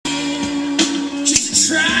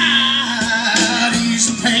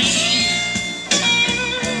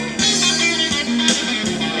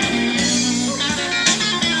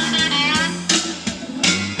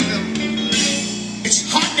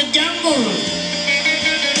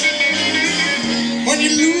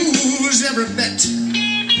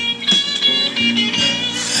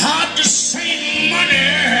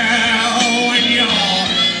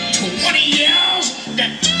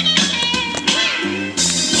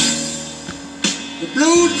The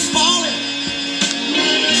blues is falling,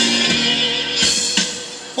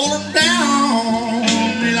 pouring down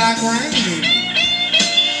on me like rain.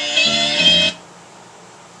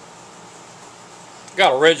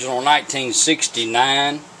 Got original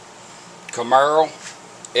 1969 Camaro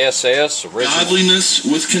SS, Godliness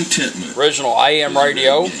with contentment. original AM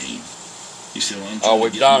radio.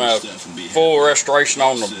 We've done a full restoration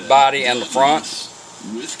on the body and the front.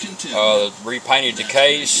 Repainted the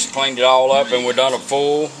case, cleaned it all up, and we've done a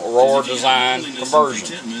full Aurora Design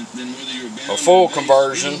conversion. A full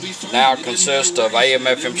conversion now consists of AM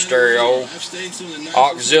FM stereo,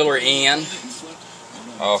 auxiliary in,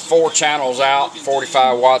 4 channels out,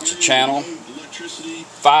 45 watts a channel,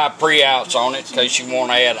 5 pre-outs on it in case you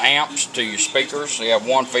want to add amps to your speakers. You have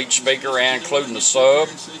one for each speaker, and including the sub,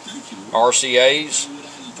 RCAs.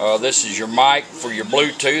 This is your mic for your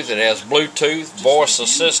Bluetooth. It has Bluetooth, voice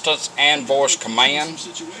assistance, and voice command.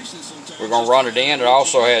 We're going to run it in. It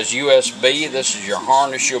also has USB. This is your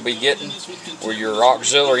harness you'll be getting with your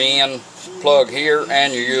auxiliary in plug here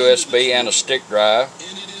and your USB and a stick drive.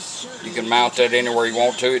 You can mount that anywhere you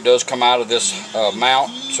want to. It does come out of this mount,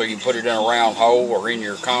 so you can put it in a round hole or in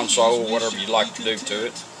your console, whatever you'd like to do to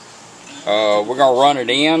it. We're going to run it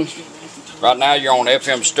in. Right now you're on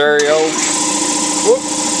FM stereo. Whoop.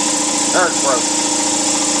 There it broke.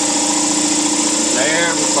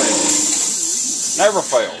 Never fails. Never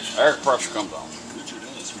fails. Air pressure comes on.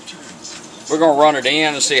 We're going to run it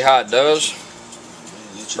in and see how it does.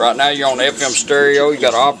 Right now you're on FM stereo. You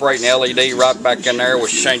got an operating LED right back in there,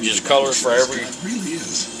 which changes colors for every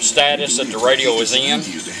status that the radio is in.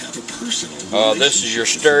 This is your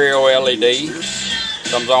stereo LED.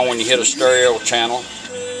 Comes on when you hit a stereo channel.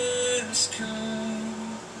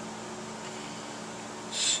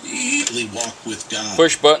 Walk with God.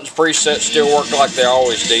 Push buttons presets still work like they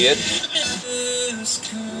always did.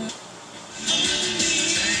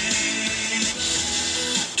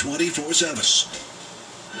 24/7.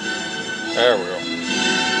 There we go.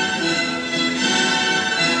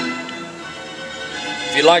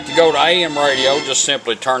 If you'd like to go to AM radio, just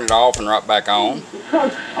simply turn it off and right back on.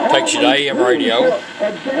 Takes you to AM radio.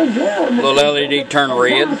 Little LED turn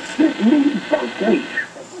red.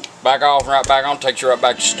 Back off and right back on, takes you right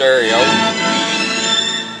back to stereo.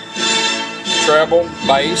 Treble,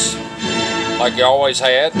 bass, like you always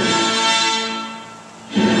had.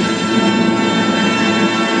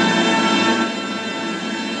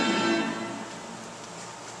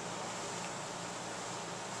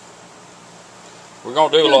 We're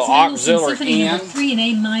going to do a little auxiliary in.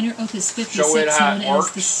 Show it how it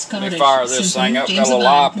works. Let me fire this thing up. Got a little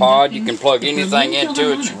iPod. You can plug anything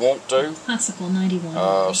into it you want to.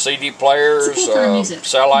 CD players,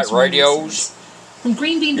 satellite radios,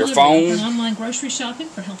 your phone,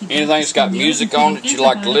 anything that's got music on it you'd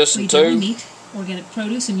like to listen to.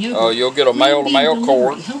 You'll get a male-to-male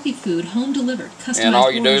cord, and all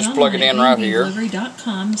you do is plug it in right here,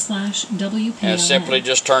 and simply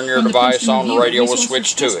just turn your device on. The radio will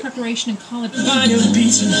switch to it.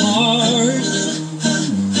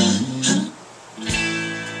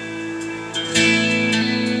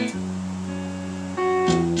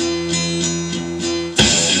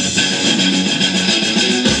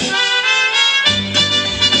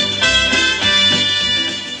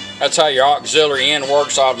 That's how your auxiliary in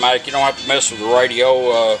works automatic. You don't have to mess with the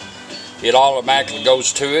radio. It automatically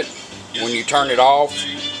goes to it. When you turn it off,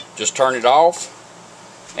 just turn it off,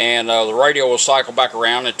 and the radio will cycle back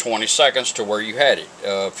around in 20 seconds to where you had it.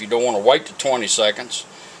 If you don't want to wait to 20 seconds,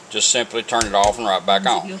 just simply turn it off and right back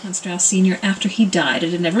on. Johann Strauss Sr. after he died.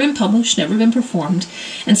 It had never been published, never been performed,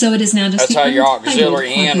 and so it is now just. That's how your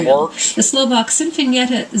auxiliary in works. The Slovak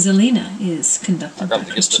Sinfonietta Zelina is conducted by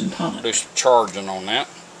Christian Pollock. Do some charging on that.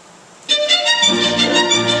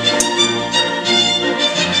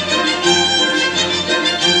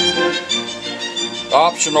 The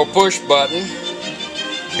optional push button,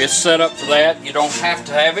 it's set up for that. You don't have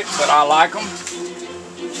to have it, but I like them.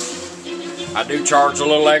 I do charge a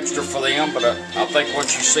little extra for them, but I think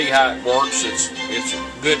once you see how it works, it's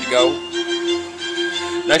good to go.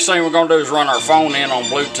 Next thing we're going to do is run our phone in on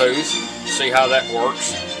Bluetooth, see how that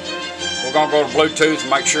works. We're going to go to Bluetooth and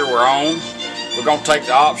make sure we're on. We're going to take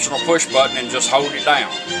the optional push button and just hold it down.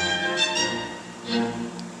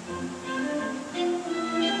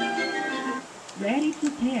 Ready to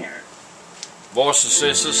pair. Voice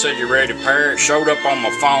assistant said you're ready to pair. It showed up on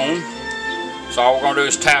my phone. So all we're going to do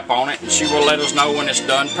is tap on it and she will let us know when it's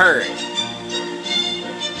done pairing.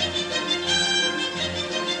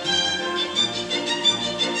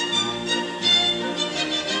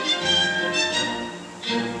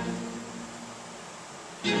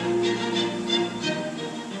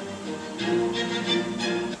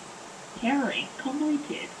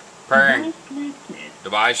 completed. Pairing. Device connected.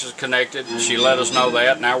 Device is connected. She let us know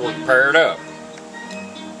that. Now we're paired up.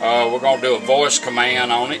 We're going to do a voice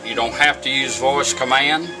command on it. You don't have to use voice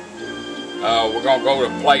command. We're going to go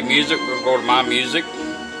to play music. We're going to go to my music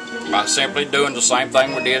by simply doing the same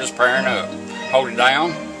thing we did as pairing up. Hold it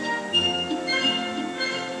down.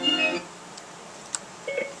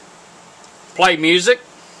 Play music.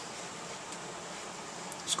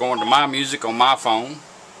 It's going to my music on my phone.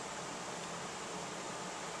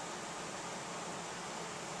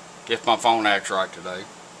 If my phone acts right today.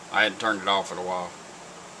 I hadn't turned it off in a while.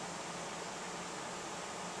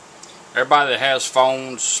 Everybody that has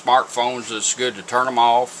phones, smartphones, it's good to turn them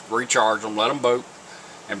off, recharge them, let them boot,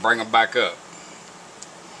 and bring them back up.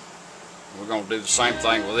 We're going to do the same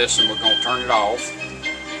thing with this, and we're going to turn it off.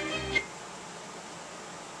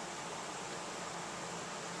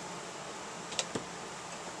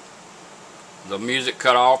 The music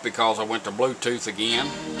cut off because I went to Bluetooth again.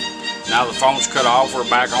 Now the phone's cut off, we're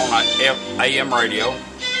back on AM radio.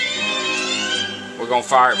 We're going to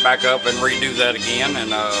fire it back up and redo that again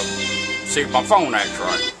and see if my phone acts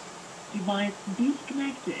right. Device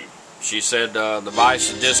disconnected. She said the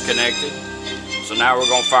device is disconnected. So now we're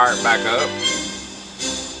going to fire it back up.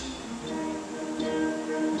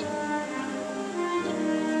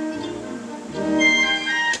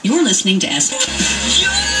 You're listening to S.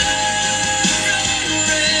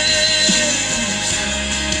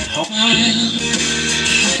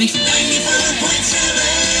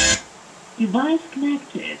 Device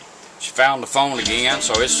connected. She found the phone again,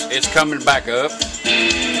 so it's coming back up.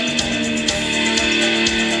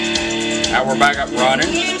 Now we're back up running.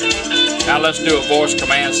 Now let's do a voice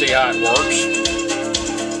command, see how it works.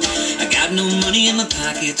 I got no money in my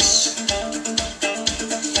pockets.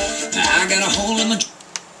 I got a hole in my...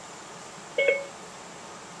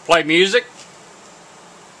 Play music.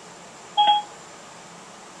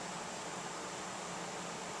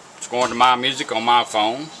 It's going to my music on my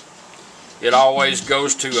phone. It always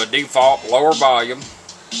goes to a default lower volume.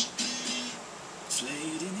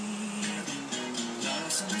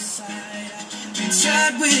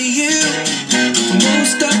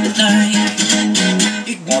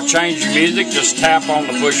 Want to change your music? Just tap on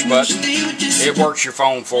the push button. It works your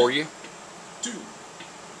phone for you. 2,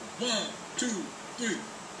 1, 2, 3.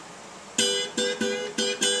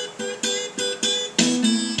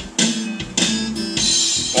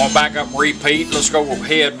 Want to back up and repeat? Let's go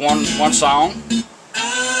ahead one song.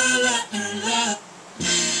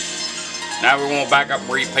 Now we want to back up and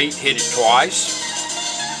repeat. Hit it twice.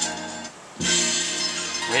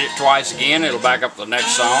 Hit it twice again, it'll back up the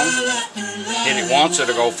next song. Hit it once,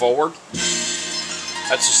 it'll go forward.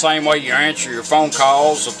 That's the same way you answer your phone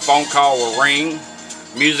calls. The phone call will ring.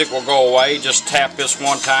 Music will go away. Just tap this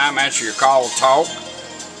one time, answer your call, talk.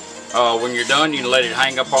 When you're done, you can let it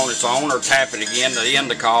hang up on its own or tap it again to end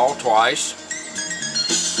the call twice.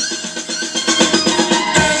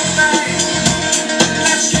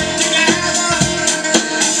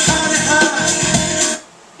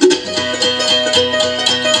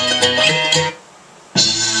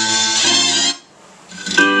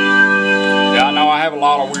 Yeah, I know I have a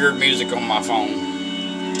lot of weird music on my phone.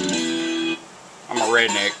 I'm a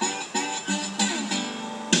redneck.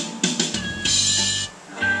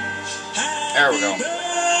 There we go.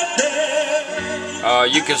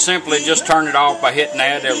 You can simply just turn it off by hitting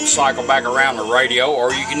that. It'll cycle back around the radio,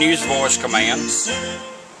 or you can use voice command.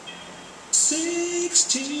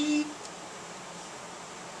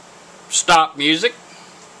 Stop music.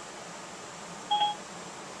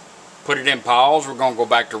 Put it in pause. We're going to go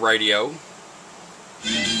back to radio.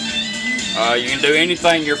 You can do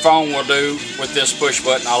anything your phone will do with this push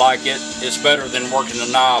button. I like it. It's better than working the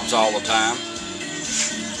knobs all the time.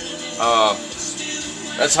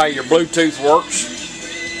 That's how your Bluetooth works.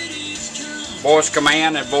 Voice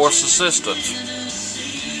command and voice assistance.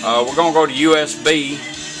 We're going to go to USB.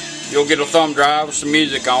 You'll get a thumb drive with some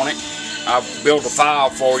music on it. I've built a file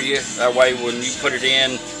for you. That way when you put it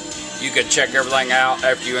in, you can check everything out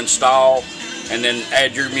after you install and then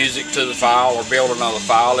add your music to the file or build another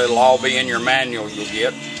file. It'll all be in your manual you'll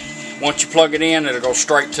get. Once you plug it in, it'll go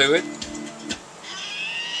straight to it.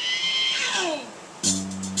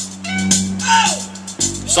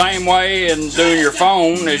 Same way in doing your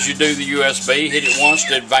phone as you do the USB. Hit it once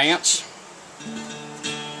to advance,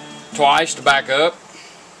 twice to back up.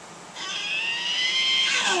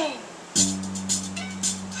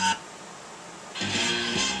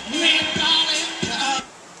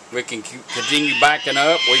 We can continue backing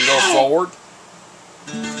up. We can go forward.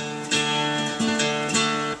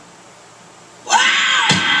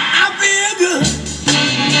 I feel good.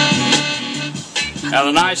 I Now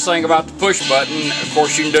the nice thing about the push button, of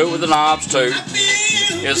course you can do it with the knobs too,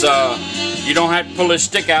 is you don't have to pull this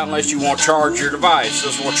stick out unless you want to charge your device.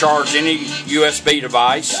 This will charge any USB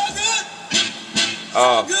device.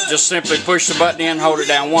 Just simply push the button in, hold it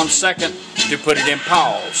down 1 second to put it in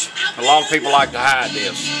pause. A lot of people like to hide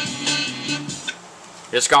this.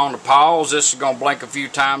 It's gone to pause. This is going to blink a few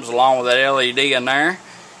times along with that LED in there.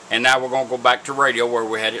 And now we're going to go back to radio where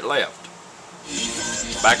we had it left.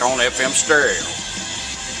 Back on FM stereo.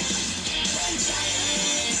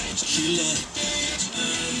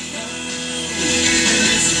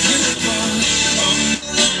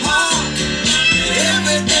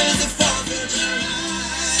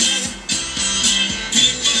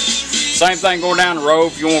 Same thing going down the road.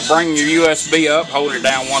 If you want to bring your USB up, hold it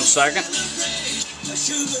down 1 second.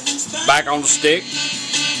 Back on the stick.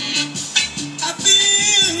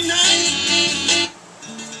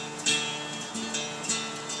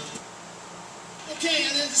 Okay,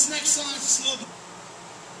 and then this next song is a slow.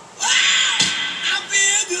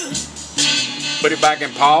 Put it back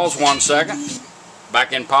in pause 1 second.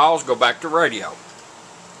 Back in pause, go back to radio.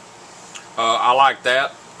 I like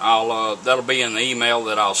that. That'll be in the email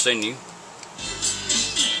that I'll send you.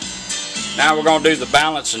 Now we're going to do the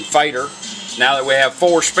balance and fader. Now that we have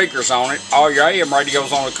 4 speakers on it, all your AM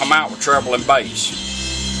radios only come out with treble and bass.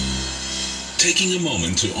 Taking a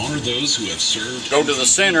moment to honor those who have served. Go to the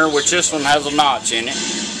center, which this one has a notch in it.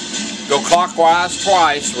 Go clockwise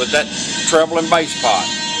twice with that treble and bass pot.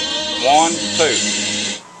 1, 2.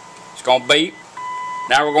 It's going to beep.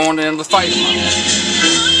 Now we're going into the fader mode.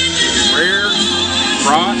 Rear,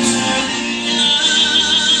 front.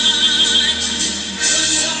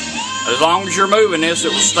 As long as you're moving this,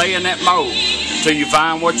 it will stay in that mode until you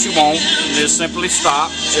find what you want. And just simply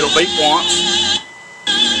stop. It'll beep once.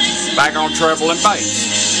 Back on treble and bass.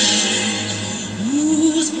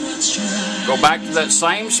 Go back to that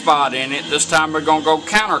same spot in it. This time we're going to go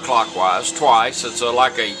counterclockwise twice. It's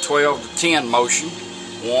like a 12 to 10 motion.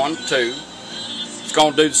 1, 2. It's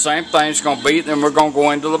going to do the same thing. It's going to beat. Then we're going to go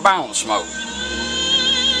into the balance mode.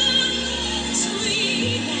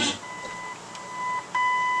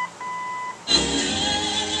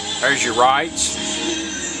 There's your rights.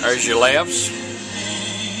 There's your lefts.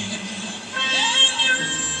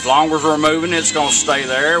 As long as we're moving, it's going to stay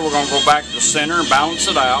there. We're going to go back to the center and balance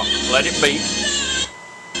it out. Let it beat.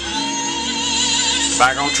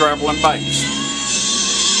 Back on treble and bass.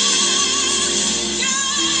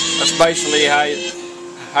 That's basically how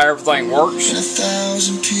everything works.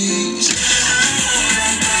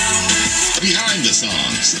 Behind the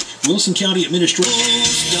songs. Wilson County Administrator.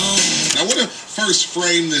 Now, I want to first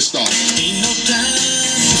frame this thought. Ain't no time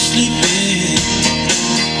for sleeping.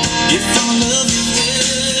 If I love you,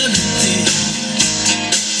 everything.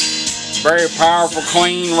 Very powerful,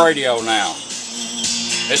 clean radio now.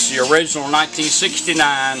 It's the original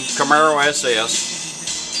 1969 Camaro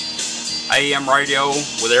SS AM radio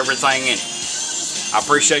with everything in it. I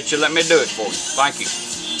appreciate you letting me do it for you. Thank you.